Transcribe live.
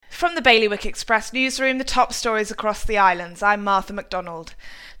From the Bailiwick Express newsroom, the top stories across the islands. I'm Martha MacDonald.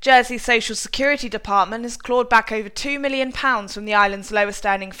 Jersey's Social Security Department has clawed back over £2 million from the island's lowest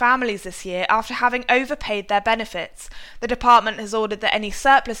earning families this year after having overpaid their benefits. The department has ordered that any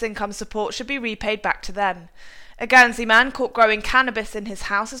surplus income support should be repaid back to them. A Guernsey man caught growing cannabis in his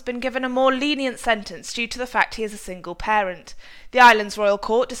house has been given a more lenient sentence due to the fact he is a single parent. The island's Royal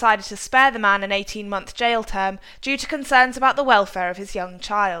Court decided to spare the man an 18-month jail term due to concerns about the welfare of his young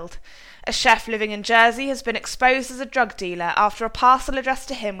child. A chef living in Jersey has been exposed as a drug dealer after a parcel addressed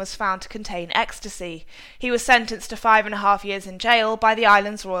to him was found to contain ecstasy. He was sentenced to 5.5 years in jail by the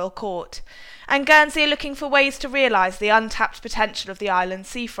island's Royal Court. And Guernsey are looking for ways to realise the untapped potential of the island's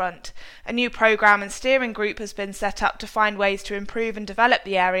seafront. A new programme and steering group has been set up to find ways to improve and develop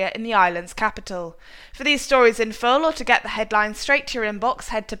the area in the island's capital. For these stories in full or to get the headlines straight to your inbox,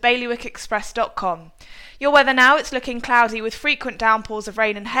 head to bailiwickexpress.com. Your weather now, it's looking cloudy with frequent downpours of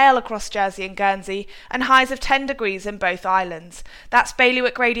rain and hail across Jersey and Guernsey and highs of 10 degrees in both islands. That's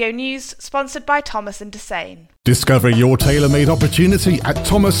Bailiwick Radio News, sponsored by Thomas & Desane. Discover your tailor-made opportunity at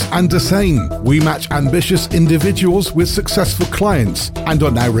Thomas & Desane. We match ambitious individuals with successful clients and are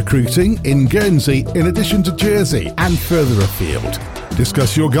now recruiting in Guernsey in addition to Jersey and further afield.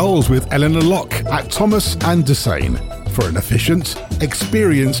 Discuss your goals with Eleanor Locke at Thomas & Desane. For an efficient,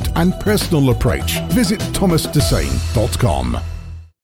 experienced and personal approach, visit thomasdesane.com.